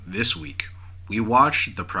This week, we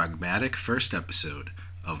watched the pragmatic first episode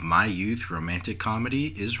of My Youth Romantic Comedy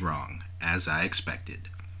Is Wrong, as I expected.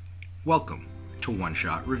 Welcome to One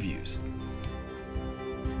Shot Reviews.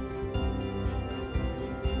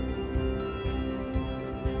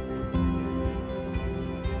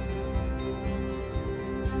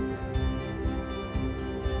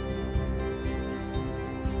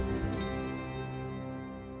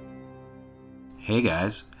 Hey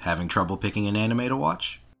guys, having trouble picking an anime to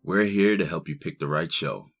watch? We're here to help you pick the right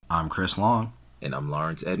show. I'm Chris Long. And I'm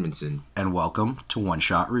Lawrence Edmondson. And welcome to One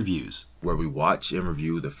Shot Reviews, where we watch and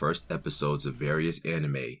review the first episodes of various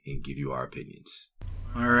anime and give you our opinions.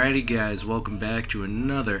 Alrighty guys, welcome back to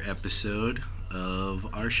another episode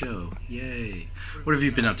of our show. Yay. What have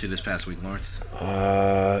you been up to this past week, Lawrence?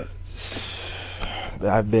 What have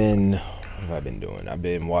I been doing? I've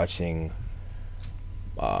been watching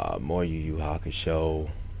more Yu Yu Hakusho.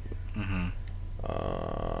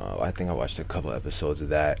 I think I watched a couple episodes of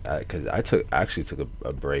that because I actually took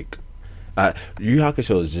a break. Yu Yu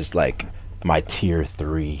Hakusho is just like my tier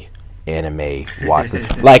 3 anime watching.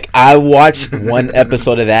 Like I watched one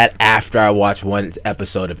episode of that after I watched one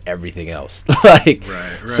episode of everything else. Like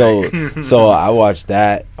right. So I watched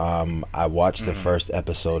that. I watched the first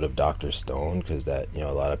episode of Dr. Stone because that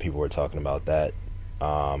a lot of people were talking about that.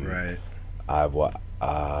 Right. I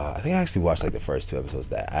think I actually watched like the first 2 episodes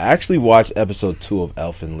of that. I actually watched episode 2 of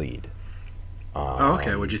Elfen Lied.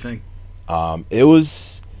 Okay, what'd you think? It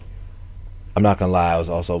was, I'm not gonna lie, I was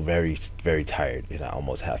also very, very tired and I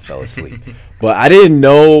almost half fell asleep. But I didn't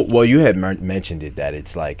know, well, you had mentioned it, that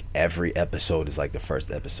it's like every episode is like the first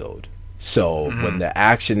episode. So when the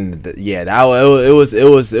action,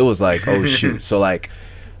 it was like, oh shoot. So like,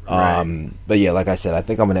 but yeah, like I said, I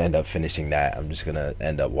think I'm gonna end up finishing that. I'm just gonna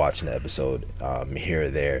end up watching the episode here or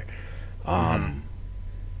there.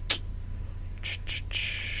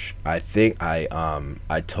 I think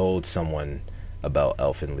I told someone about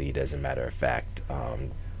Elfen Lied, as a matter of fact,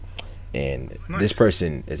 and this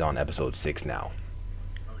person is on episode 6 now.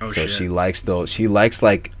 Oh, so shit. She likes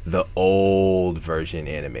like the old version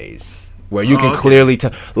animes where you can clearly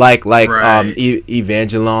tell, like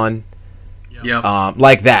Evangelon. Yep.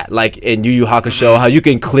 Like that, like in Yu Yu Hakusho, how you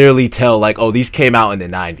can clearly tell, like, oh, these came out in the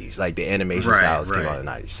 90s, like the animation styles came out in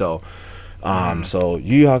the 90s. So, so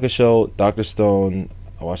Yu Yu Hakusho, Dr. Stone.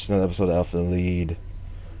 I watched another episode of Elfen Lied.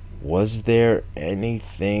 Was there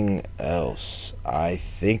anything else? I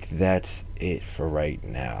think that's it for right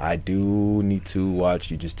now. I do need to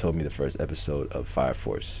watch. You just told me the first episode of Fire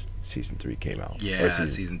Force season 3 came out. Yeah,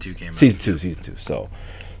 season 2 came out. Season two. So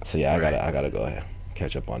yeah, I gotta go ahead.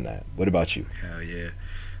 Catch up on that. What about you? Hell yeah.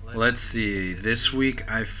 Let's see. This week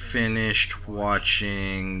I finished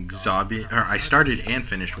watching I started and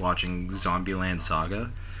finished watching Zombieland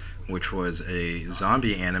Saga, which was a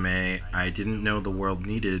zombie anime I didn't know the world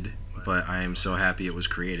needed, but I am so happy it was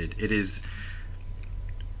created. It is,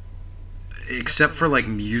 except for like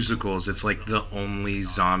musicals, it's like the only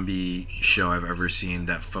zombie show I've ever seen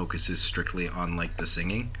that focuses strictly on like the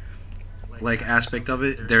singing like aspect of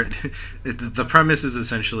it. The premise is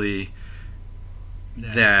essentially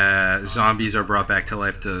that zombies are brought back to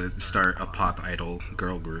life to start a pop idol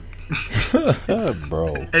girl group.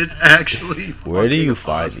 Bro, it's actually where do you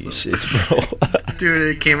find awesome. These shits, bro?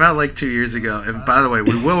 Dude, it came out like 2 years ago, and by the way,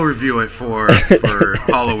 we will review it for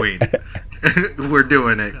Halloween. We're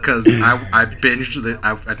doing it because I binged it.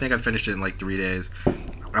 I think I finished it in like 3 days.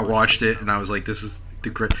 I watched it and I was like, this is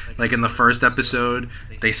like in the first episode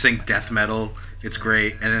they sing death metal, it's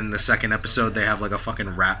great, and then the second episode they have like a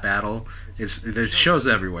fucking rap battle. There's shows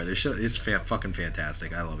everywhere. It's fucking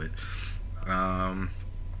fantastic. I love it. And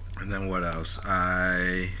then what else?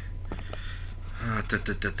 I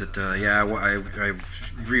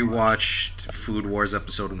rewatched Food Wars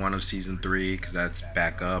episode 1 of season 3 because that's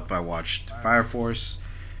back up. I watched Fire Force,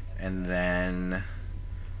 and then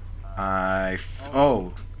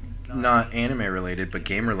not anime related, but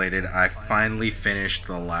game related, I finally finished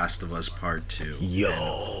The Last of Us Part 2. Yo. And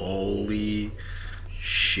holy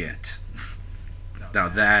shit. Now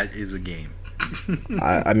that is a game.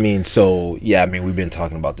 I mean, we've been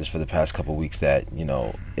talking about this for the past couple weeks that,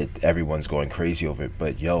 everyone's going crazy over it.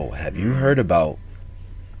 But, have you heard about,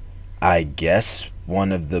 I guess,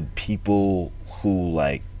 one of the people who,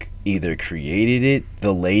 like, either created it,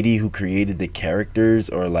 the lady who created the characters,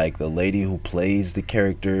 or like the lady who plays the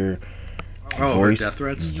character voice? Her death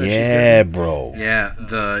threats that she's getting? Bro.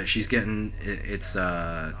 Yeah, she's getting, it's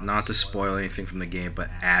not to spoil anything from the game,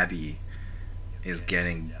 but Abby is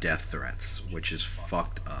getting death threats, which is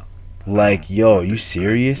fucked up. Like, yo, you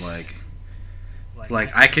serious?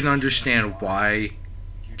 Like I can understand why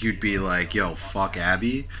you'd be like, yo, fuck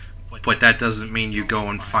Abby. But that doesn't mean you go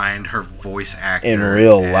and find her voice actor in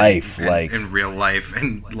real life, like in real life,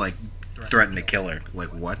 and like threaten to kill her. Like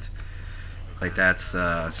what? Like that's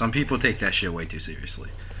some people take that shit way too seriously.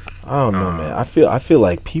 I don't know, man. I feel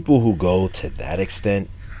like people who go to that extent,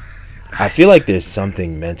 I feel like there's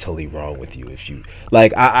something mentally wrong with you if you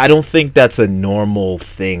like. I don't think that's a normal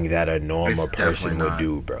thing that a normal person would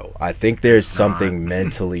do, bro. I think there's something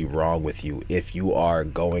mentally wrong with you if you are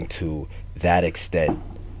going to that extent.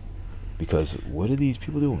 Because what are these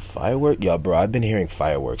people doing? Fireworks? Yo, bro, I've been hearing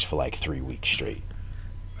fireworks for like 3 weeks straight.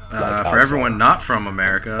 For everyone not from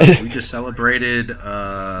America, we just celebrated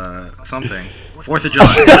something. 4th of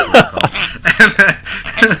July.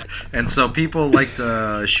 And so people like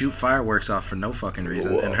to shoot fireworks off for no fucking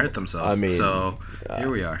reason and hurt themselves. I mean, so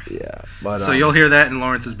here we are. Yeah. But, so you'll hear that in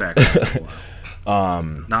Lawrence's background.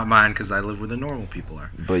 Not mine, because I live where the normal people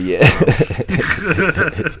are. But yeah.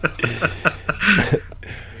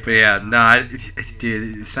 But yeah,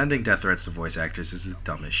 dude, sending death threats to voice actors is the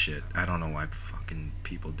dumbest shit. I don't know why fucking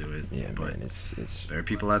people do it. Yeah, but man, it's there are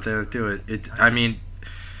people out there that do it. I mean,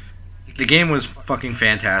 the game was fucking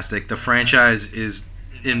fantastic. The franchise is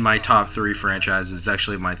in my top 3 franchises. It's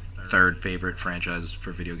actually my 3rd favorite franchise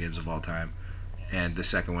for video games of all time, and the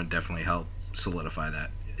second one definitely helped solidify that.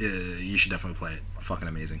 You should definitely play it. Fucking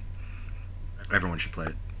amazing. Everyone should play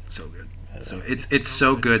it. So good. So it's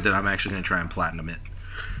so good that I'm actually gonna try and platinum it.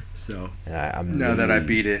 So now that I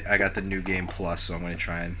beat it, I got the new game plus, so I'm going to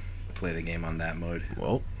try and play the game on that mode.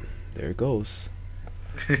 Well, there it goes.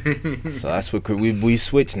 So that's what we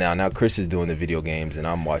switched now. Now Chris is doing the video games, and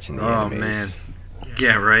I'm watching the animes. Oh man,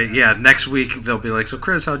 yeah, right. Yeah, next week they'll be like, "So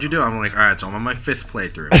Chris, how'd you do?" I'm like, "All right, so I'm on my 5th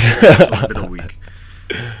playthrough. It's only been a week,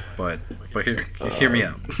 but hear me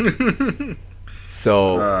out."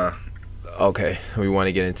 So, okay, we want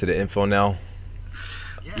to get into the info now.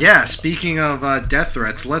 Yeah, speaking of death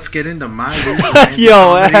threats, let's get into my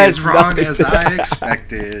as wrong as I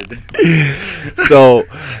expected. So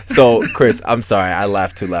Chris, I'm sorry, I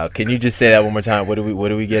laughed too loud. Can you just say that one more time? What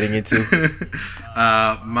are we getting into?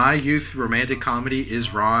 My youth romantic comedy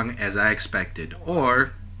is wrong as I expected,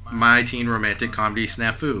 or my teen romantic comedy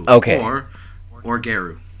snafu. Okay. Or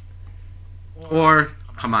Geru. Or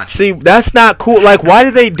Hamachi. See, that's not cool. Like, why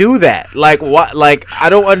do they do that? Like, what? Like,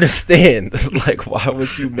 I don't understand. Like, why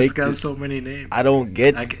would you make? It's got so many names. I don't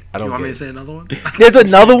get. Do you want me to say another one? There's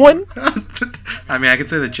another one. I mean, I could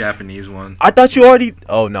say the Japanese one. I thought you already.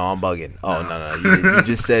 Oh no, I'm bugging. Oh no. You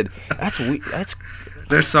just said that's weird. That's.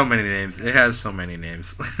 There's so many names. It has so many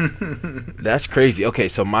names. That's crazy. Okay,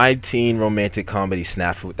 so my teen romantic comedy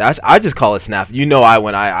snafu. I just call it snafu. You know,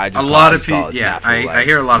 I just a lot of people. Yeah, snafu, I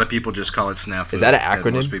hear a lot of people just call it snafu. Is that an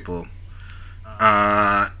acronym? Most people.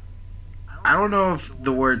 I don't know if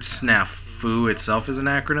the word snafu itself is an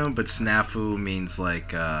acronym, but snafu means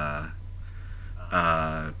like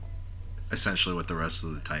essentially what the rest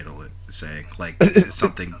of the title is saying. Like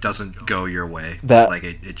something doesn't go your way. Like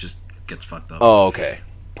it just gets fucked up. Oh, okay.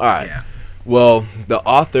 All right. Yeah. Well, the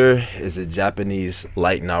author is a Japanese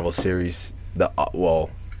light novel series.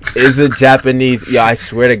 Is a Japanese. Yeah, I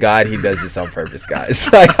swear to God, he does this on purpose,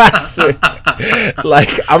 guys. Like, I swear. Like,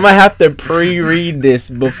 I'm gonna have to pre-read this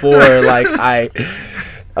before, like,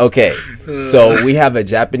 Okay, so we have a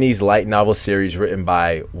Japanese light novel series written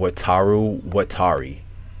by Wataru Watari.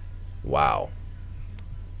 Wow,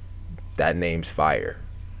 that name's fire.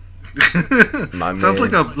 Sounds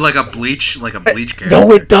like a bleach character.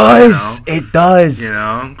 No, it does. You know? It does. You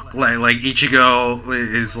know, like Ichigo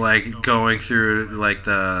is like going through like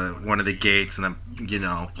one of the gates, and then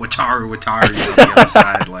Wataru on the other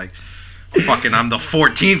side, like fucking I'm the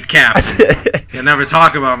 14th captain. You never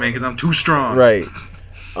talk about me because I'm too strong. Right.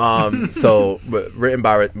 So written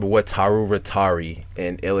by Wataru Watari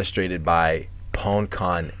and illustrated by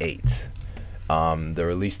Poncon 8. The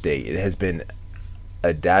release date, it has been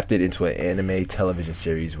adapted into an anime television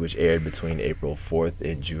series which aired between April 4th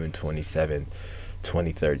and June 27th,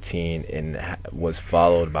 2013, and was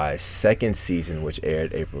followed by a second season which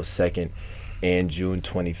aired April 2nd and June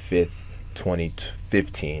 25th,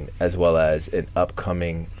 2015, as well as an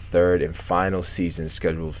upcoming third and final season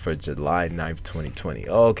scheduled for July 9th, 2020.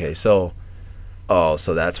 Okay, so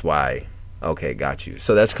that's why. Okay, got you.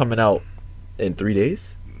 So that's coming out in 3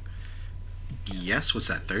 days? Yes, what's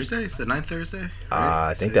that, Thursday? Is it 9th Thursday?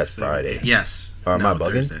 I think that's Friday. Yes. Or am I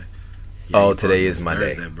bugging? Thursday. Yeah, today is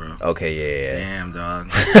Monday. Thursday, bro. Okay, yeah. Damn, dog.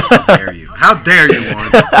 How dare you? How dare you,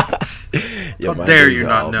 Lawrence? How dare you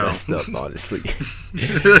not know? Messed up, honestly.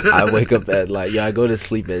 I wake up at I go to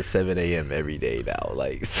sleep at 7 a.m. every day now.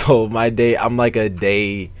 Like, so my day, I'm like a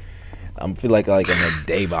day I feel like I'm a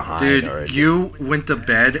day behind. Dude, you went to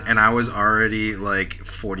bed and I was already like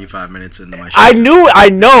 45 minutes into my show. I know.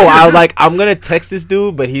 I was like, I'm gonna text this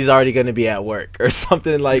dude, but he's already gonna be at work or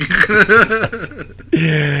something like.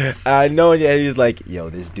 I know, and he's like, yo,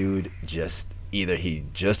 this dude either he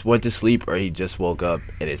just went to sleep or he just woke up,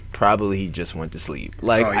 and it's probably he just went to sleep.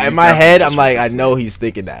 Like in my head, I'm like, I know he's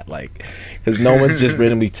thinking that, like, because no one's just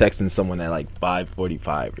randomly texting someone at like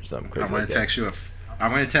 5:45 or something crazy. I'm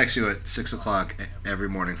gonna text you at 6 o'clock every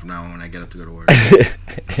morning from now on when I get up to go to work.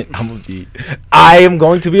 I am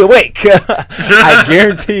going to be awake. I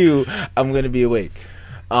guarantee you, I'm gonna be awake.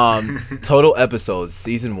 Total episodes.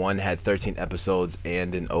 Season 1 had 13 episodes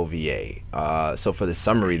and an OVA. So for the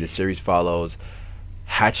summary, the series follows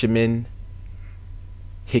Hachiman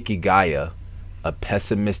Hikigaya, a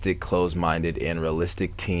pessimistic, closed-minded, and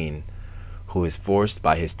realistic teen who is forced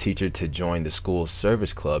by his teacher to join the school's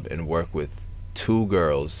service club and work with 2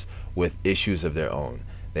 girls with issues of their own.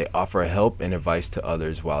 They offer help and advice to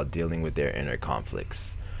others while dealing with their inner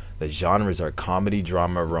conflicts. The genres are comedy,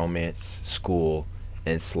 drama, romance, school,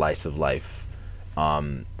 and slice of life.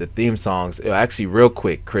 The theme songs, actually, real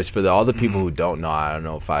quick, Chris, for all the people who don't know, I don't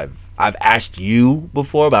know if I've asked you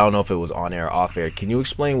before, but I don't know if it was on air or off air. Can you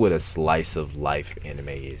explain what a slice of life anime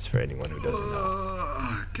is for anyone who doesn't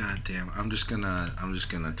know? God damn, I'm just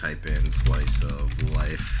gonna type in slice of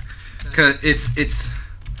life. Cause it's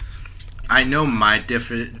I know my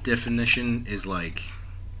definition is like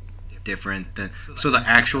different than, so the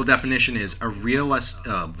actual definition is a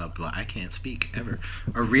I can't speak ever.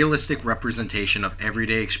 A realistic representation of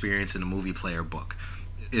everyday experience in a movie, play, or book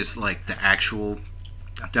is like the actual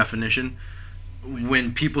definition.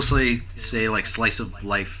 When people say like slice of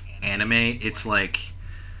life anime, it's like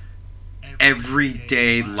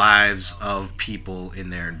everyday lives of people in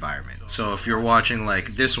their environment. So if you're watching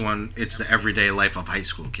like this one, it's the everyday life of high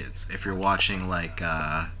school kids. If you're watching like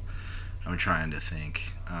I'm trying to think.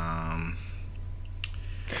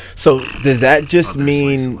 So does that just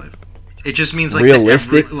mean it just means like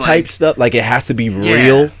realistic type stuff? Like it has to be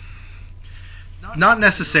real? Not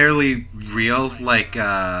necessarily real. Like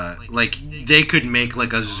they could make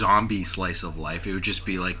like a zombie slice of life. It would just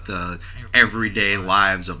be like the everyday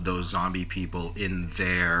lives of those zombie people in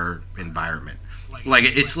their environment. Like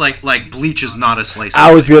it's like Bleach is not a slice of life.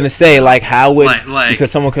 I was gonna say, like, how would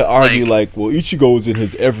because someone could argue like well, Ichigo is in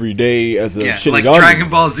his everyday as a Shinigami. Like Dragon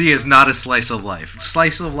Ball Z is not a slice of life.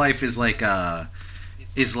 Slice of life is like I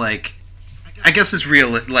guess it's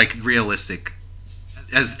realistic,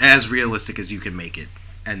 as realistic as you can make it,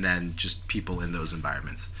 and then just people in those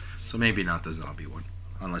environments. So maybe not the zombie one,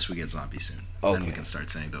 unless we get zombies soon. Okay. Then we can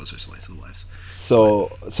start saying those are slice of lives.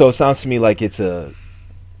 So it sounds to me like it's a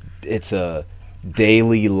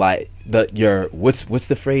daily life. What's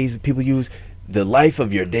the phrase people use? The life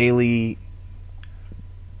of your daily,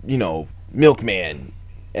 milkman.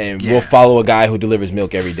 And we'll follow a guy who delivers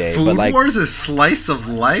milk every day. Food but like, Wars is slice of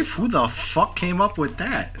life? Who the fuck came up with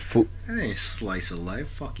that? That ain't slice of life.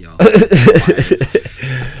 Fuck y'all.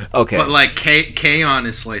 Okay. But like K-On!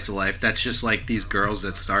 Is slice of life. That's just like these girls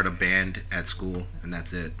that start a band at school and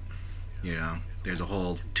that's it. There's a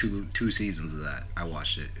whole two seasons of that. I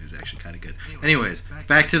watched it. It was actually kind of good. Anyways,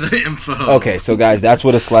 back to the info. Okay, so guys, that's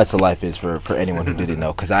what a slice of life is for anyone who didn't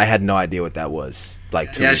know, because I had no idea what that was.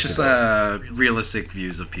 Like 2 it's weeks just ago. Realistic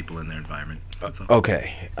views of people in their environment.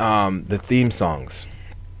 Okay, the theme songs.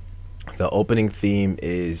 The opening theme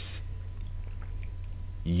is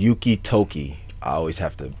Yuki Toki. I always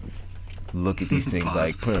have to look at these things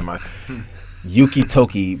like put in my Yuki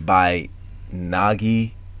Toki by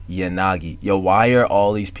Nagi Yanagi. Yo, why are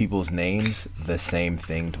all these people's names the same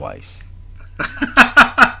thing twice?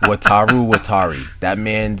 Watari. That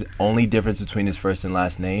man's only difference between his first and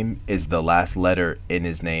last name is the last letter in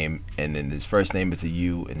his name, and then his first name is a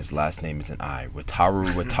U and his last name is an I.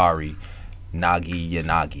 Watari, Nagi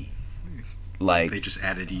Yanagi. Like, they just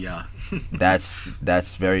added ya.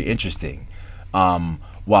 that's very interesting.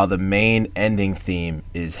 While the main ending theme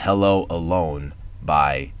is Hello Alone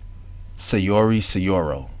by Sayori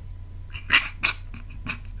Sayoro.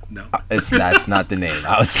 No. That's not the name.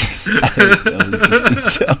 That was just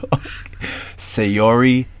a joke.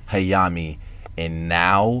 Sayori Hayami and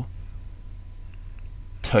Now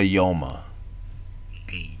Toyoma.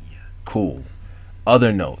 Hey. Cool.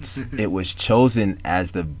 Other notes. It was chosen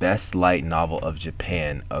as the best light novel of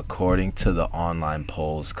Japan according to the online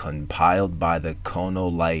polls compiled by the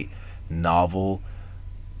Kono Light Novel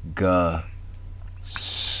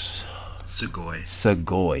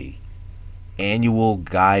Sugoi annual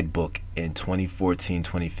guidebook in 2014,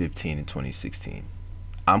 2015, and 2016.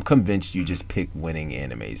 I'm convinced you just pick winning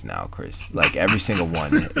animes now, Chris. Like every single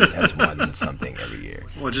one has won something every year.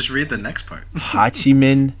 Well, just read the next part.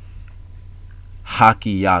 Hachiman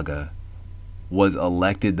Hakiyaga was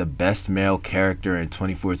elected the best male character in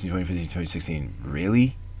 2014, 2015, 2016.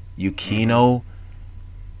 Really? Yukinoshita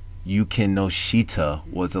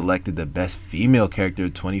was elected the best female character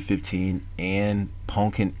in 2015, and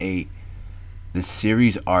Ponkin 8, the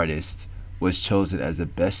series artist, was chosen as the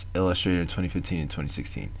best illustrator in 2015 and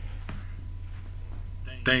 2016.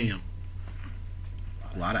 Damn.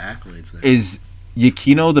 A lot of accolades there. Is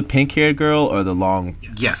Yukino the pink-haired girl or the long?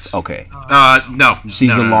 Yes. Okay. No. She's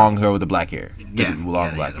no, the no, long girl with the black hair. Yeah. The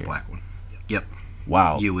long black the hair. black one. Yep.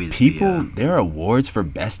 Wow. Yui is People, there are awards for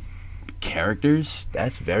best characters?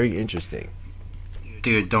 That's very interesting.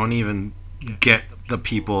 Dude, don't even get the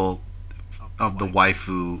people of the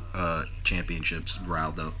waifu championships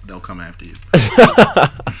riled up. They'll come after you.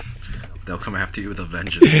 They'll come after you with a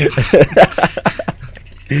vengeance.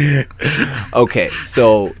 Okay,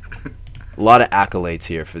 so a lot of accolades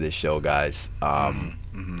here for this show, guys.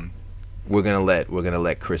 We're gonna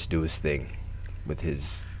let Chris do his thing with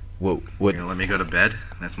his what. You're gonna let me go to bed?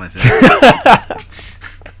 That's my thing.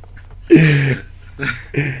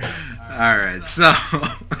 All right, so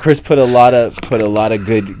Chris put a lot of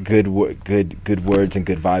good words and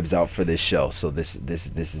good vibes out for this show. So this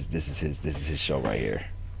is his show right here.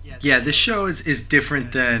 Yeah, this show is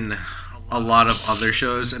different than a lot of other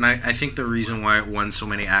shows, and I think the reason why it won so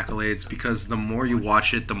many accolades, because the more you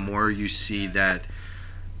watch it, the more you see that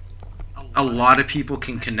a lot of people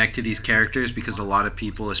can connect to these characters, because a lot of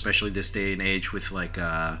people, especially this day and age, with like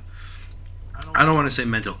I don't want to say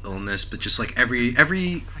mental illness, but just like every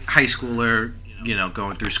high schooler, you know,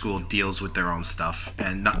 going through school deals with their own stuff,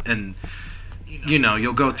 and you know,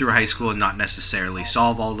 you'll go through high school and not necessarily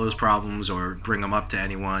solve all those problems or bring them up to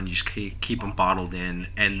anyone. You just keep them bottled in,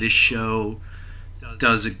 and this show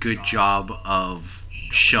does a good job of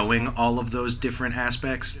showing all of those different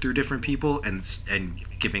aspects through different people and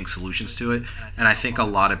giving solutions to it. And I think a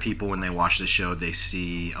lot of people, when they watch the show, they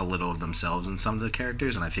see a little of themselves in some of the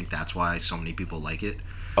characters, and I think that's why so many people like it.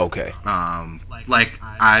 Okay. Like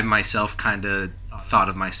I myself kind of thought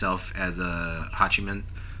of myself as a Hachiman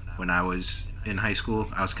when I was in high school.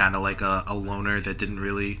 I was kind of like a loner that didn't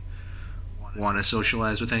really want to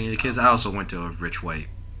socialize with any of the kids. I also went to a rich white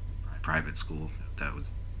private school that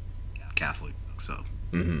was Catholic, so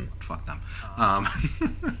fuck them.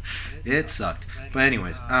 It sucked. But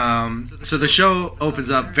anyways, so the show opens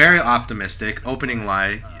up very optimistic. Opening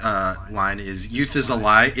line is, "Youth is a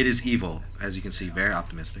lie, it is evil." As you can see, very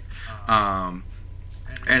optimistic. And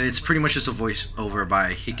it's pretty much just a voiceover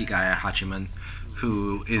by Hikigaya Hachiman,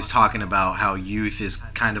 who is talking about how youth is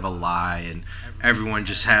kind of a lie, and everyone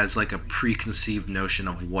just has like a preconceived notion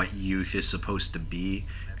of what youth is supposed to be,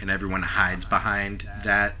 and everyone hides behind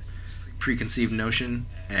that preconceived notion.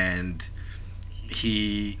 And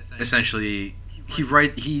he essentially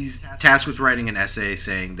he's tasked with writing an essay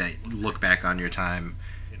saying that look back on your time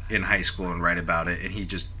in high school and write about it, and he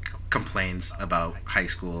just complains about high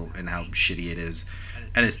school and how shitty it is.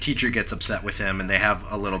 And his teacher gets upset with him, and they have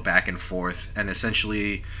a little back and forth, and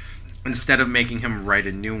essentially instead of making him write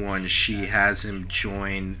a new one, she has him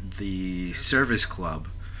join the service club,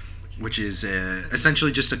 which is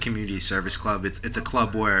essentially just a community service club. It's a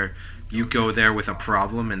club where you go there with a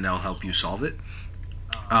problem and they'll help you solve it,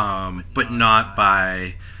 but not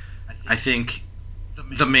by, I think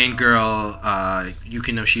the main girl,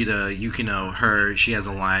 Yukino, she has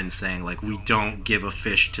a line saying like, "We don't give a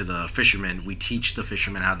fish to the fishermen, we teach the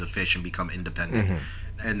fishermen how to fish and become independent."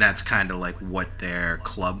 And that's kind of like what their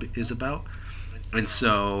club is about. And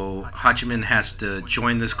so Hachiman has to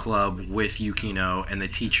join this club with Yukino, and the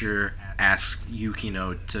teacher asks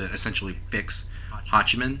Yukino to essentially fix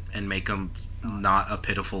Hachiman and make him not a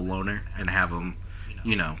pitiful loner and have him,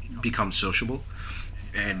 you know, become sociable.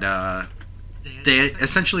 And they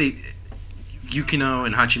essentially, Yukino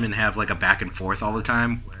and Hachiman have like a back and forth all the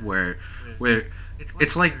time where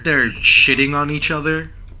it's like they're shitting on each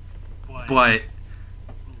other, but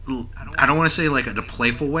I don't want to say like in a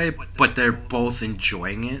playful way, but they're both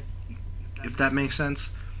enjoying it, if that makes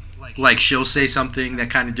sense. Like she'll say something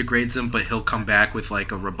that kind of degrades him, but he'll come back with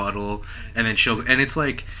like a rebuttal, and then and it's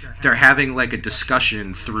like they're having like a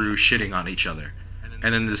discussion through shitting on each other,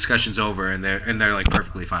 and then the discussion's over, and they're like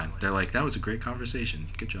perfectly fine. They're like, "That was a great conversation,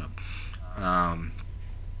 good job."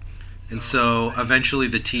 And so eventually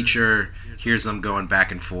the teacher hears them going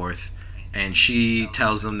back and forth, and she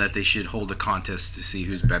tells them that they should hold a contest to see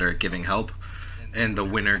who's better at giving help, and the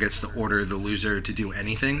winner gets to order the loser to do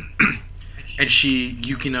anything. And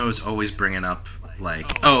Yukino is always bringing up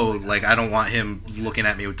like, oh, like I don't want him looking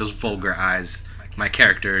at me with those vulgar eyes. My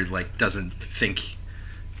character like doesn't think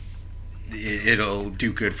it'll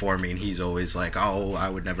do good for me, and he's always like, oh, I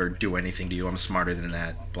would never do anything to you, I'm smarter than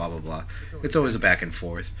that, blah blah blah. It's always a back and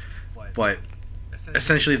forth. But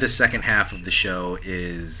essentially the second half of the show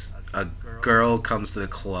is a girl comes to the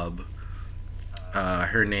club.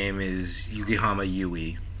 Her name is Yugihama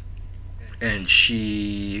Yui, and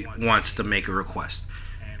she wants to make a request.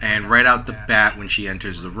 And right out the bat, when she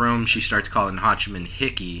enters the room, she starts calling Hachiman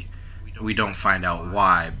Hickey. We don't find out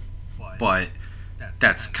why, but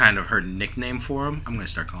that's kind of her nickname for him. I'm going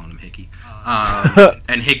to start calling him Hickey.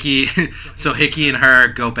 And Hickey, so Hickey and her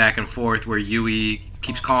go back and forth where Yui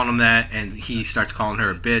keeps calling him that, and he starts calling her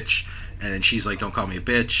a bitch, and then she's like, don't call me a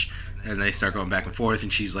bitch. And they start going back and forth,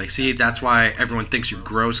 and she's like, see, that's why everyone thinks you're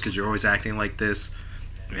gross, because you're always acting like this,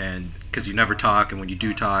 and because you never talk, and when you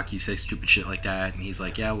do talk, you say stupid shit like that. And he's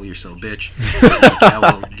like, yeah, well, you're still a bitch. Like, yeah,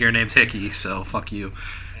 well, your name's Hickey, so fuck you.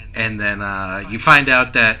 And then you find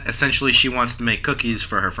out that essentially she wants to make cookies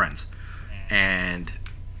for her friends, and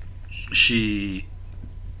she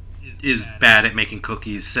is bad at making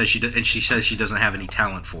cookies. And she says she doesn't have any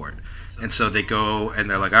talent for it. And so they go and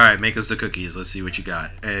they're like, all right, make us the cookies. Let's see what you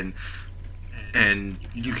got. And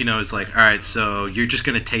Yukino is like, all right, so you're just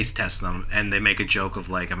gonna taste test them. And they make a joke of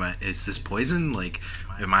like, is this poison? Like,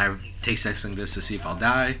 am I taste testing this to see if I'll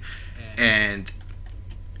die? And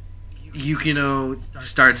Yukino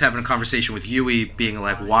starts having a conversation with Yui, being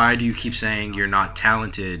like, why do you keep saying you're not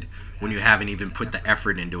talented when you haven't even put the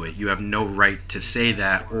effort into it? You have no right to say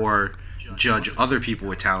that or judge other people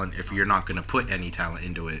with talent if you're not going to put any talent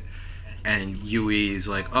into it. And Yui's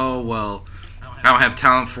like, oh, well, I don't have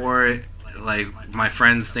talent for it. Like, my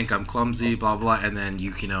friends think I'm clumsy, blah, blah. And then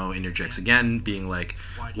Yukino interjects again, being like,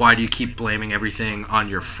 why do you keep blaming everything on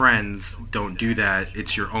your friends? Don't do that.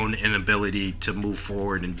 It's your own inability to move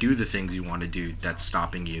forward and do the things you want to do that's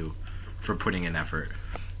stopping you from putting in effort.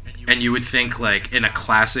 And you would think, like, in a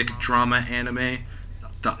classic drama anime,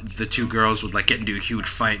 the two girls would like get into a huge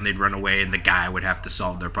fight and they'd run away and the guy would have to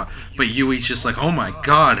solve their problem. But Yui's just like, oh my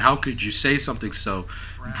god, how could you say something so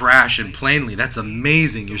brash and plainly? That's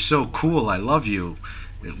amazing. You're so cool. I love you.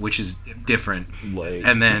 Which is different. Like,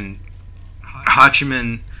 and then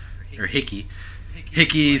Hachiman, or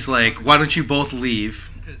Hickey's like, why don't you both leave?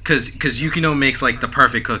 Because Yukino makes like the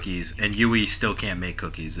perfect cookies and Yui still can't make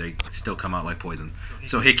cookies. They still come out like poison.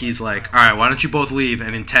 So Hickey's like, alright, why don't you both leave,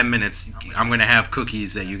 and in 10 minutes I'm going to have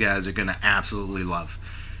cookies that you guys are going to absolutely love.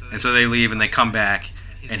 And so they leave and they come back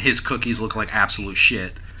and his cookies look like absolute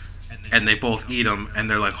shit. And they both eat them and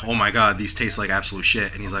they're like, oh my god, these taste like absolute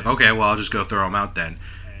shit. And he's like, okay, well, I'll just go throw them out then.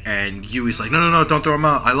 And Yui's like, no, don't throw them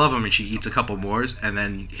out. I love them. And she eats a couple more. And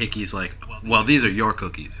then Hickey's like, well, these are your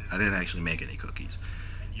cookies. I didn't actually make any cookies.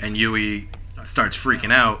 And Yui starts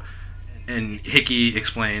freaking out. And Hickey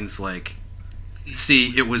explains, like,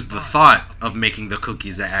 see, it was the thought of making the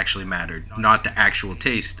cookies that actually mattered, not the actual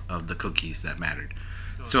taste of the cookies that mattered.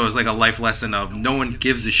 So it was like a life lesson of no one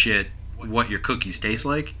gives a shit what your cookies taste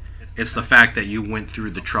like. It's the fact that you went through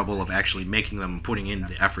the trouble of actually making them, putting in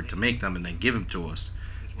the effort to make them, and then give them to us,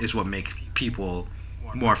 is what makes people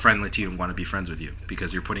more friendly to you and want to be friends with you,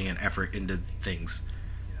 because you're putting in effort into things,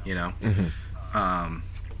 you know? Mm-hmm.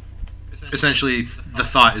 Essentially, the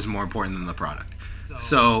thought is more important than the product.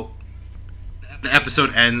 So the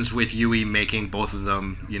episode ends with Yui making both of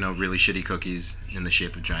them, you know, really shitty cookies in the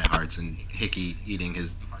shape of giant hearts, and Hickey eating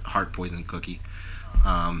his heart poison cookie,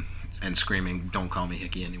 and screaming, "Don't call me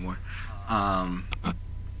Hickey anymore."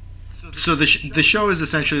 So the show is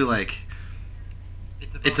essentially like,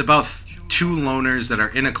 it's about two loners that are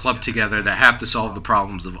in a club together that have to solve the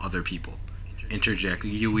problems of other people. Interject.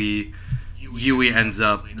 Yui ends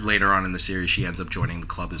up, later on in the series, she ends up joining the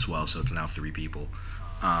club as well, so it's now 3 people.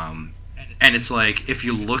 And it's like, if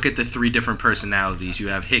you look at the 3 different personalities, you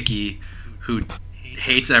have Hickey, who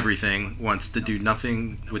hates everything, wants to do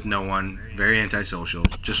nothing with no one, very antisocial,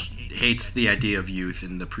 just hates the idea of youth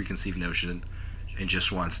and the preconceived notion, and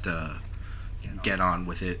just wants to get on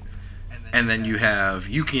with it. And then you have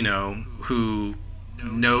Yukino, who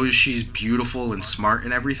knows she's beautiful and smart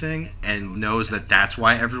and everything, and knows that that's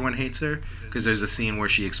why everyone hates her, because there's a scene where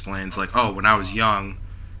she explains, like, oh, when I was young,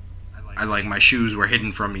 my shoes were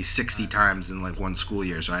hidden from me 60 times in like one school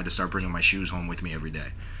year, so I had to start bringing my shoes home with me every day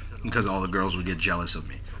because all the girls would get jealous of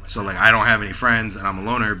me. So like, I don't have any friends and I'm a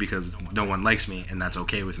loner because no one likes me, and that's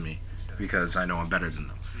okay with me because I know I'm better than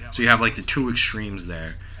them. So you have like the 2 extremes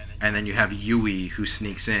there, and then you have Yui who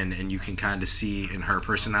sneaks in, and you can kind of see in her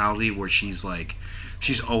personality where she's like,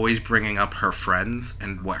 she's always bringing up her friends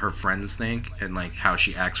and what her friends think and like how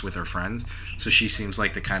she acts with her friends. So she seems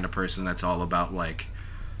like the kind of person that's all about like,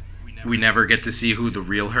 we never get to see who the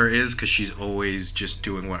real her is because she's always just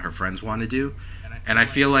doing what her friends want to do. And I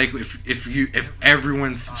feel like if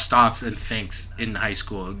everyone stops and thinks in high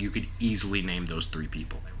school, you could easily name those 3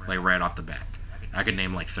 people, like right off the bat. I could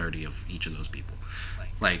name like 30 of each of those people.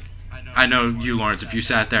 Like, I know you, Lawrence, if you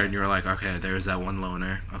sat there and you were like, okay, there's that one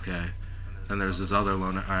loner, okay, then there's this other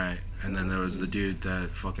loner, alright, and then there was the dude that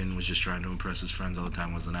fucking was just trying to impress his friends all the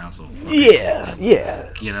time, was an asshole. Okay.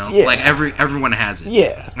 Yeah. You know? Yeah. Like, everyone has it.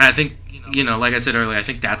 Yeah. And I think, you know, like I said earlier, I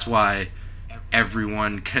think that's why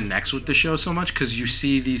everyone connects with the show so much, because you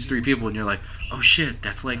see these 3 people and you're like, oh shit,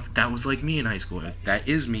 that was like me in high school. That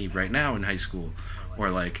is me right now in high school. Or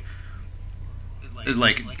like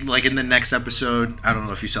in the next episode, I don't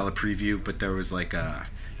know if you saw the preview, but there was like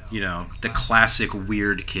you know, the classic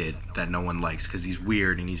weird kid that no one likes because he's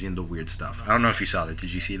weird and he's into weird stuff. I don't know if you saw that.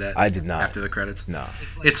 Did you see that? I did not. After the credits? No.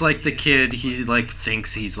 It's like the kid, he like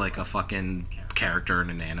thinks he's like a fucking character in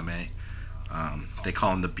an anime. They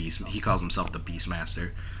call him the Beast. He calls himself the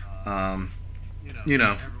Beastmaster. You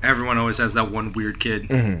know, everyone always has that one weird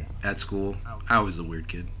kid at school. I was the weird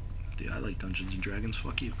kid. Dude, I like Dungeons and Dragons.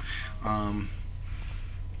 Fuck you.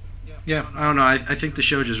 Yeah, I don't know. I think the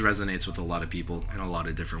show just resonates with a lot of people in a lot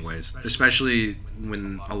of different ways, especially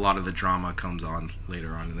when a lot of the drama comes on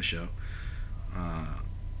later on in the show.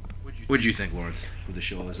 What do you think, Lawrence, of the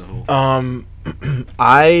show as a whole?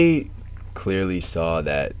 I clearly saw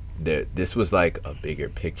that this was like a bigger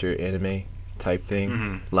picture anime type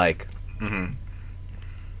thing. Like,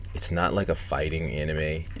 it's not like a fighting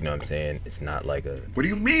anime. You know what I'm saying? It's not like a... What do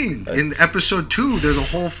you mean? In episode 2, there's a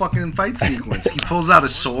whole fucking fight sequence. He pulls out a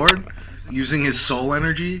sword using his soul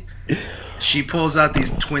energy. She pulls out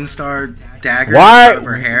these twin star daggers out of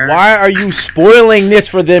her hair. Why are you spoiling this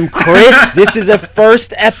for them, Chris? This is a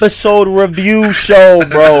first episode review show,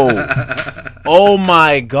 bro. Oh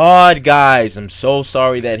my god, guys. I'm so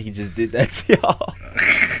sorry that he just did that to y'all.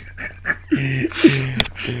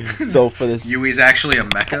 So for this, Yui's actually a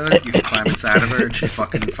mecha. You can climb inside of her and she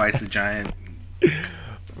fucking fights a giant.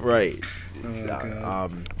 Right. Oh,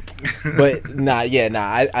 But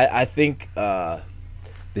I think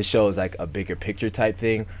this show is like a bigger picture type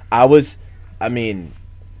thing. I was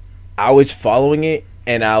following it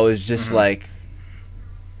and I was just like,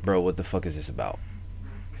 bro, what the fuck is this about?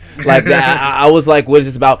 Like I was like, what is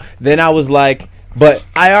this about? Then I was like, but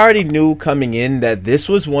I already knew coming in that this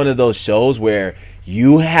was one of those shows where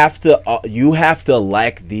you have to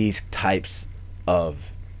like these types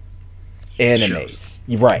of animes. Shows.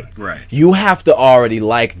 Right. You have to already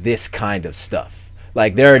like this kind of stuff.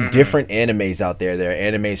 Like, there are different animes out there. There are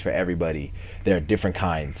animes for everybody. There are different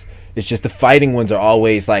kinds. It's just the fighting ones are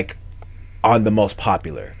always like on the most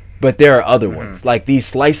popular. But there are other ones, like these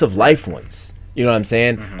slice of life ones. You know what I'm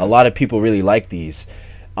saying? A lot of people really like these.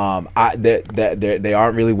 They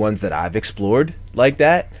aren't really ones that I've explored like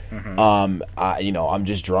that. I'm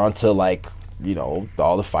just drawn to, like, you know,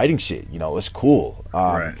 all the fighting shit. You know, it's cool.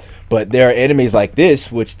 But there are animes like this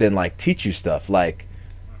which then like teach you stuff, like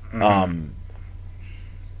you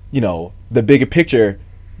know, the bigger picture.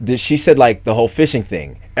 She said, like, the whole fishing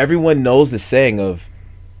thing. Everyone knows the saying of,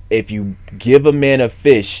 if you give a man a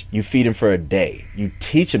fish, you feed him for a day. You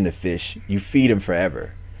teach him to fish, you feed him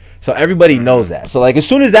forever. So everybody knows that. So, like, as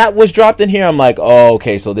soon as that was dropped in here, I'm like, oh,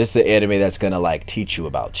 okay, so this is an anime that's gonna, like, teach you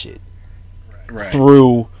about shit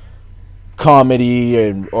through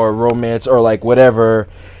comedy or romance or, like, whatever.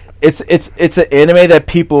 It's an anime that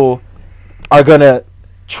people are gonna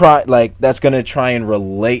try, like, that's gonna try and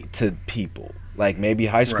relate to people, like maybe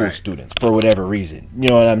high school students, for whatever reason. You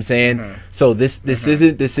know what I'm saying? So this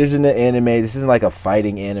isn't an anime. This isn't like a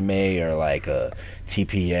fighting anime or like a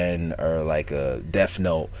TPN or like a Death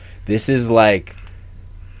Note. This is like,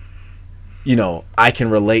 you know, I can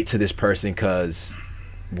relate to this person because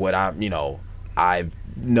I've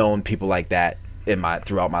known people like that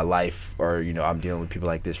throughout my life, or, you know, I'm dealing with people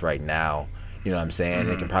like this right now. You know what I'm saying?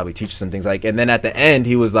 They can probably teach you some things. Like, and then at the end,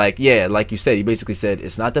 he was like, yeah, like you said, he basically said,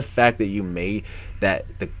 it's not the fact that you made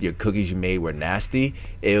your cookies you made were nasty.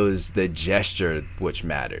 It was the gesture which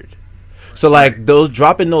mattered. So, like,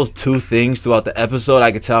 dropping those two things throughout the episode,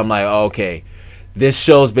 I could tell, I'm like, oh, okay, this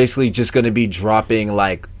show's basically just going to be dropping,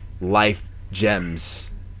 like, life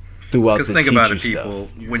gems throughout the Because think about it, teacher people.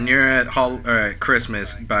 stuff. When you're at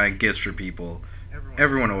Christmas buying gifts for people,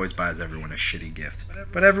 everyone always buys everyone a shitty gift,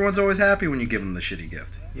 but everyone's always happy when you give them the shitty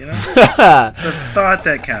gift. You know, it's the thought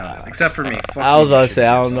that counts. Except for me. Fuck I was about to say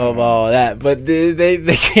I gifts, don't know about all that, but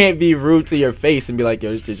they can't be rude to your face and be like,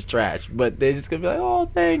 yo, it's just trash. But they're just gonna be like, oh,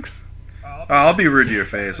 thanks. I'll be rude to your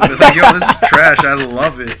face. I'll be like, yo, this is trash. I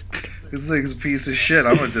love it. This thing's a piece of shit.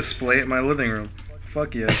 I'm gonna display it in my living room.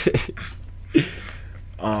 Fuck yeah.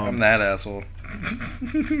 I'm that asshole.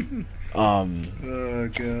 Oh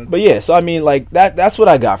god. But yeah, so I mean, like that's what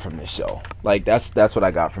I got from this show. Like that's what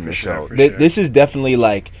I got from this show. Sure. This is definitely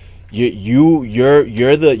like you're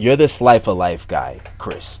the slice of life guy,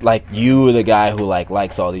 Chris. Like you the guy who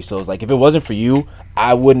likes all these shows. Like if it wasn't for you,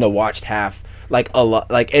 I wouldn't have watched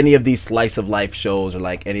any of these slice of life shows or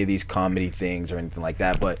like any of these comedy things or anything like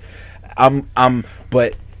that. But I'm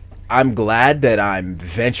glad that I'm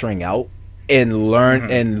venturing out and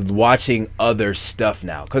and watching other stuff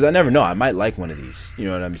now, because I never know, I might like one of these. You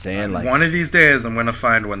know what I'm saying? Like one of these days, I'm gonna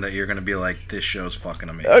find one that you're gonna be like, this show's fucking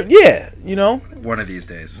amazing. Yeah, you know. One of these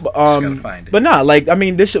days, just gotta find it. But not like I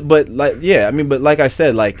mean this, but like yeah, I mean, but like I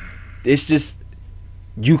said, like it's just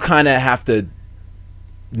you kind of have to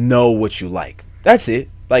know what you like. That's it.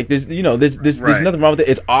 Like there's there's nothing wrong with it.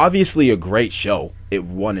 It's obviously a great show. It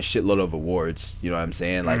won a shitload of awards. You know what I'm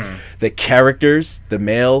saying? Like the characters, the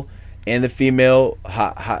male and the female, what's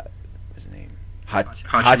his name?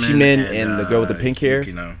 Hachiman and the girl with the pink hair.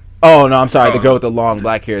 Yukino. Oh no, I'm sorry, the girl with the long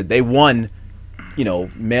black hair. They won,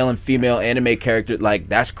 male and female anime character. Like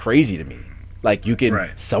that's crazy to me. Like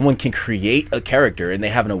someone can create a character and they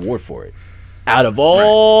have an award for it. Out of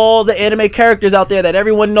all the anime characters out there that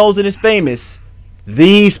everyone knows and is famous,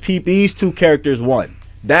 these two characters won.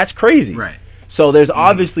 That's crazy. Right. So there's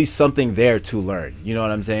obviously something there to learn. You know what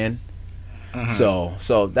I'm saying? So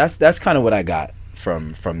that's kind of what I got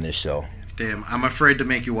from this show. Damn, I'm afraid to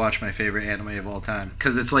make you watch my favorite anime of all time,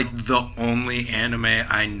 because it's like the only anime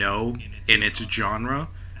I know in its genre,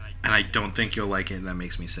 and I don't think you'll like it, and that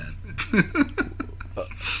makes me sad.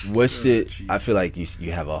 What's it? I feel like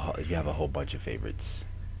you have a whole bunch of favorites.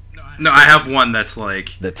 No, I have one that's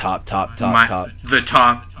like the top. The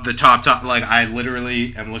top. Like I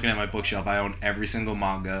literally am looking at my bookshelf. I own every single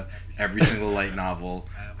manga, every single light novel.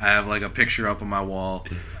 I have like a picture up on my wall.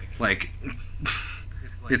 Like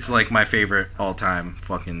it's like my favorite all-time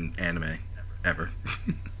fucking anime ever.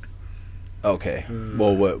 Okay.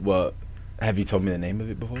 Well, what have you told me the name of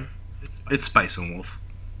it before? It's Spice and Wolf.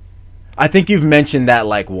 I think you've mentioned that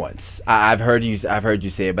like once. I've heard you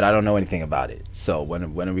say it, but I don't know anything about it. So when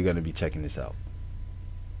are we going to be checking this out?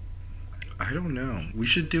 I don't know. We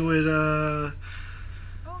should do it. I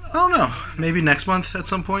don't know. Maybe next month at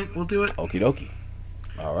some point we'll do it. Okie dokie.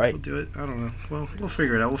 All right. We'll do it. I don't know. Well, we'll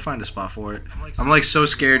figure it out. We'll find a spot for it. I'm like so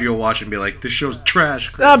scared you'll watch and be like, "This show's trash."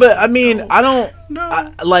 Chris. Nah, but I mean, no. I don't.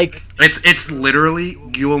 No. Like it's literally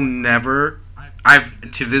you will never.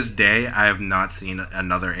 To this day I have not seen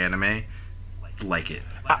another anime like it.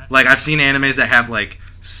 Like I've seen animes that have like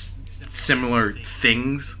similar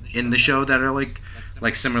things in the show that are like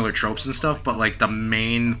similar tropes and stuff, but like the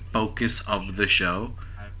main focus of the show,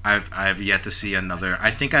 I've yet to see another. I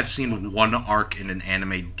think I've seen one arc in an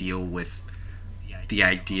anime deal with the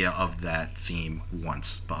idea of that theme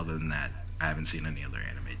once, but other than that, I haven't seen any other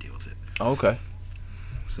anime deal with it. Okay.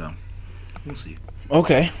 So, we'll see.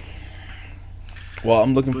 Okay. Well,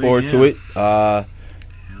 I'm looking forward to it. Hell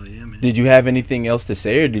yeah, man. Did you have anything else to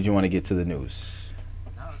say, or did you want to get to the news?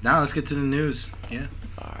 Now let's get to the news. Yeah.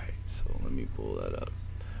 All right. So let me pull that up.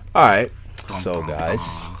 All right. So guys,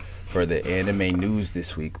 for the anime news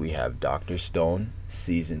this week, we have Dr. Stone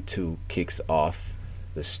season 2 kicks off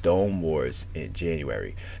the Stone Wars in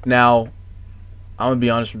January. Now, I'm gonna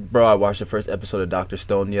be honest, bro. I watched the first episode of Dr.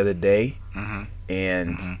 Stone the other day,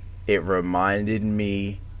 and it reminded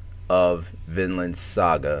me of Vinland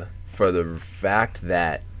Saga for the fact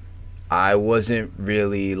that I wasn't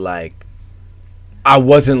like,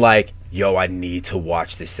 yo, I need to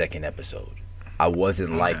watch the second episode. I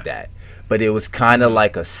wasn't like that. But it was kind of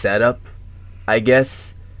like a setup, I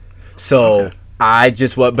guess. So I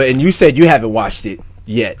just and you said you haven't watched it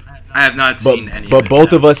yet. I have not seen any. But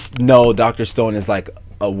both of us know Dr. Stone is like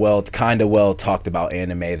a kind of well talked about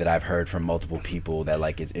anime that I've heard from multiple people that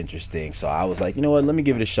like is interesting. So I was like, you know what, let me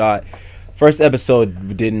give it a shot. First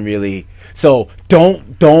episode didn't really, so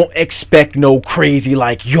don't expect no crazy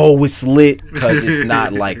like, yo, it's lit, because it's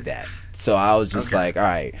not like that. So I was just like, all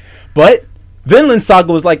right. But Vinland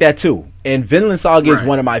Saga was like that too, and Vinland Saga is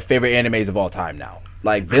one of my favorite animes of all time now.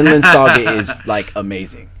 Like Vinland Saga is like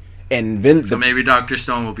amazing. And so maybe Dr.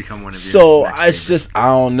 Stone will become one of your it's just, I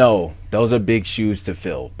don't know. Those are big shoes to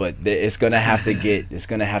fill, but it's gonna have to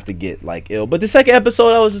get like ill. But the second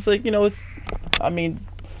episode, I was just like, you know, I mean,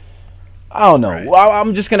 I don't know. Right. Well,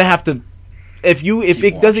 I'm just gonna have to. If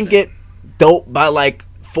it doesn't get dope by like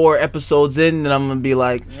 4 episodes in, then I'm gonna be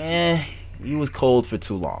like, you was cold for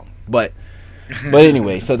too long. But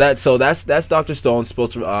anyway, so that's Dr. Stone.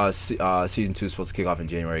 Supposed to season 2 is supposed to kick off in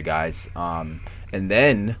January, guys. And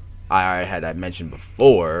then I mentioned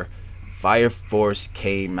before, Fire Force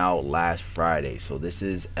came out last Friday, so this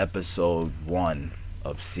is episode 1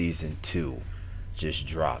 of season 2. Just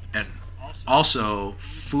dropped. And also,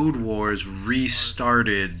 Food Wars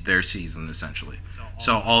restarted their season essentially.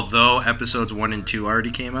 So although episodes 1 and 2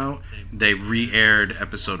 already came out, they re-aired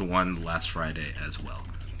episode 1 last Friday as well.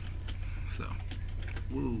 So,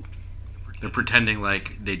 woo. They're pretending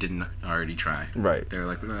like they didn't already try. Right. They're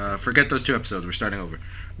like, forget those 2 episodes. We're starting over.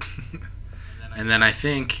 And then I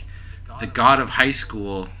think the God of High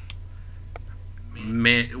School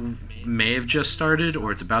may have just started,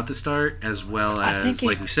 or it's about to start, as well as,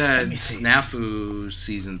 like we said, Snafu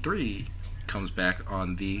season 3 comes back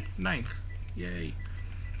on the 9th. Yay.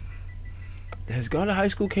 Has God of High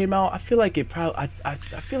School came out? I feel like it probably. I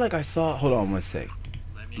feel like I saw. Hold on one sec.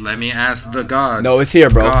 Let me ask the gods. No, it's here,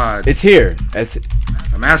 bro. Gods. It's here.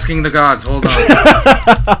 I'm asking the gods. Hold on.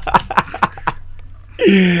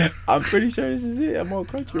 I'm pretty sure this is it. I'm on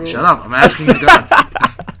Crunchyroll. Shut up. I'm asking the gods.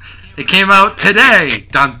 It came out today.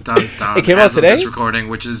 Dun, dun, dun. It came out today? This recording,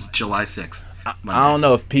 which is July 6th. I don't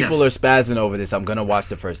know if people are spazzing over this. I'm gonna watch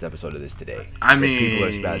the first episode of this today. I mean, if people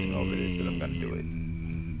are spazzing over this, then I'm gonna do it.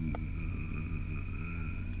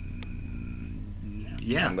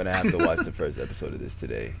 Yeah, I'm gonna have to watch the first episode of this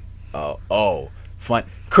today. Fun,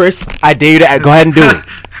 Chris. I dare you to go ahead and do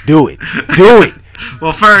it. Do it.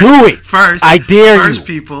 Well, first, do it. First, I dare you.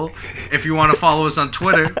 People, if you want to follow us on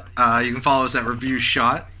Twitter, you can follow us at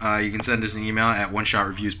ReviewShot. You can send us an email at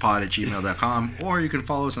oneshotreviewspod@gmail.com, or you can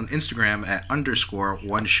follow us on Instagram at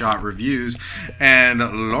 _oneshotreviews.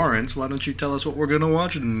 And Lawrence, why don't you tell us what we're gonna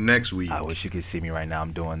watch next week? I wish you could see me right now.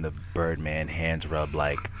 I'm doing the Birdman hands rub.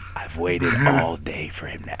 Like I've waited all day for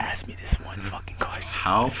him to ask me this one fucking question.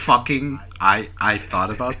 How fucking I thought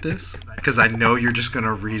about this because I know you're just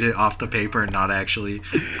gonna read it off the paper and not actually.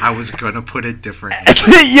 I was gonna put it differently. I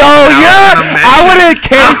would have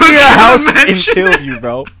came to your house and killed you,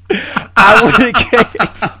 bro. I would have came.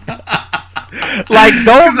 Like,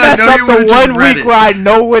 don't mess up the 1 week where I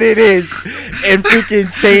know what it is and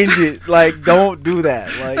freaking change it. Like, don't do that.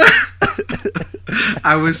 Like,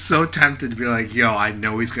 I was so tempted to be like, yo, I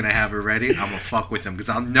know he's gonna have it ready. I'm gonna fuck with him because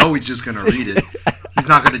I know he's just gonna read it. He's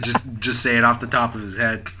not gonna just say it off the top of his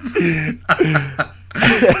head.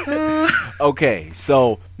 Okay,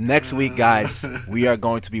 so next week, guys, we are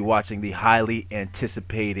going to be watching the highly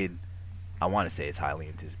anticipated. I want to say it's highly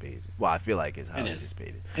anticipated. Well, I feel like it's highly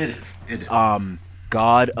anticipated. It is.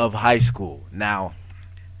 God of High School. Now,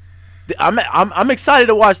 I'm excited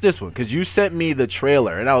to watch this one because you sent me the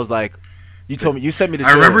trailer and I was like, you sent me the trailer.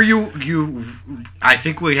 I remember you. I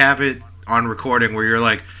think we have it on recording where you're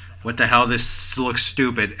like, what the hell? This looks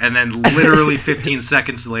stupid. And then literally 15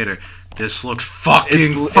 seconds later, this looks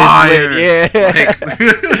fucking fire. Yeah.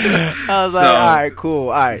 I was like, all right, cool.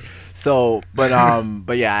 All right. So, but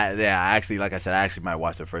yeah. Actually, like I said, I actually might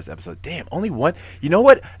watch the first episode. Damn, only one. You know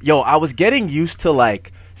what? Yo, I was getting used to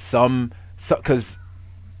like some because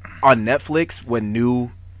on Netflix when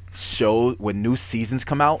new seasons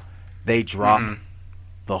come out, they drop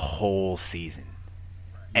the whole season.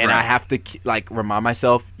 And I have to like remind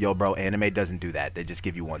myself, yo, bro, anime doesn't do that. They just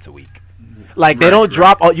give you once a week. Like they don't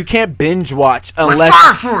drop. You can't binge watch unless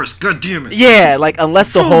Fire Force. God damn it. Yeah, like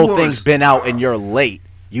unless the whole thing's been out and you're late,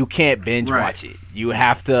 you can't binge watch it. You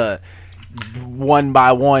have to one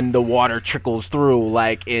by one. The water trickles through,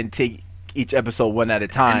 like, and take each episode one at a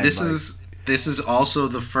time. And this is also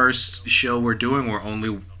the first show we're doing where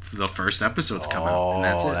only the first episodes come out, and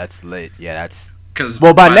that's it. That's lit. Yeah, that's because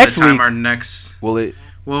by next week, our next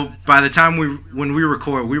by the time when we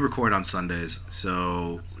record on Sundays,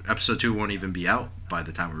 so episode 2 won't even be out by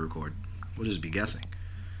the time we record. We'll just be guessing.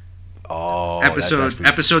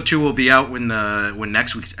 Episode 2 will be out when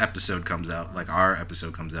next week's episode comes out, like our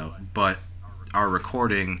episode comes out, but our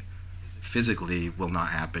recording physically will not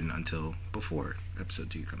happen until before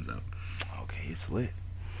episode 2 comes out. Okay, it's lit.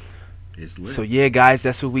 It's lit. So yeah, guys,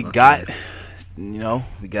 that's what we got. You know,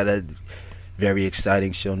 we got a very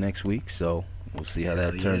exciting show next week, so we'll see how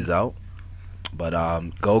that turns out. But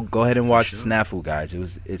go ahead and watch Snafu, guys.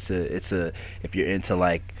 It's a if you're into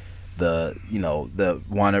like the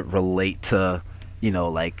want to relate to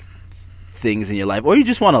like things in your life, or you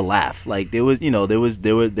just want to laugh. Like there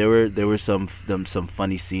were some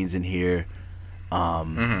funny scenes in here. You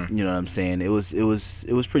know what I'm saying? It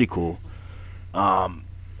was pretty cool.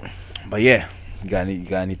 But yeah, You got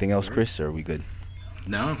anything else, Chris? Or are we good?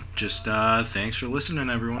 No, just thanks for listening,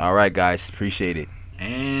 everyone. All right, guys. Appreciate it.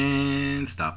 And stop.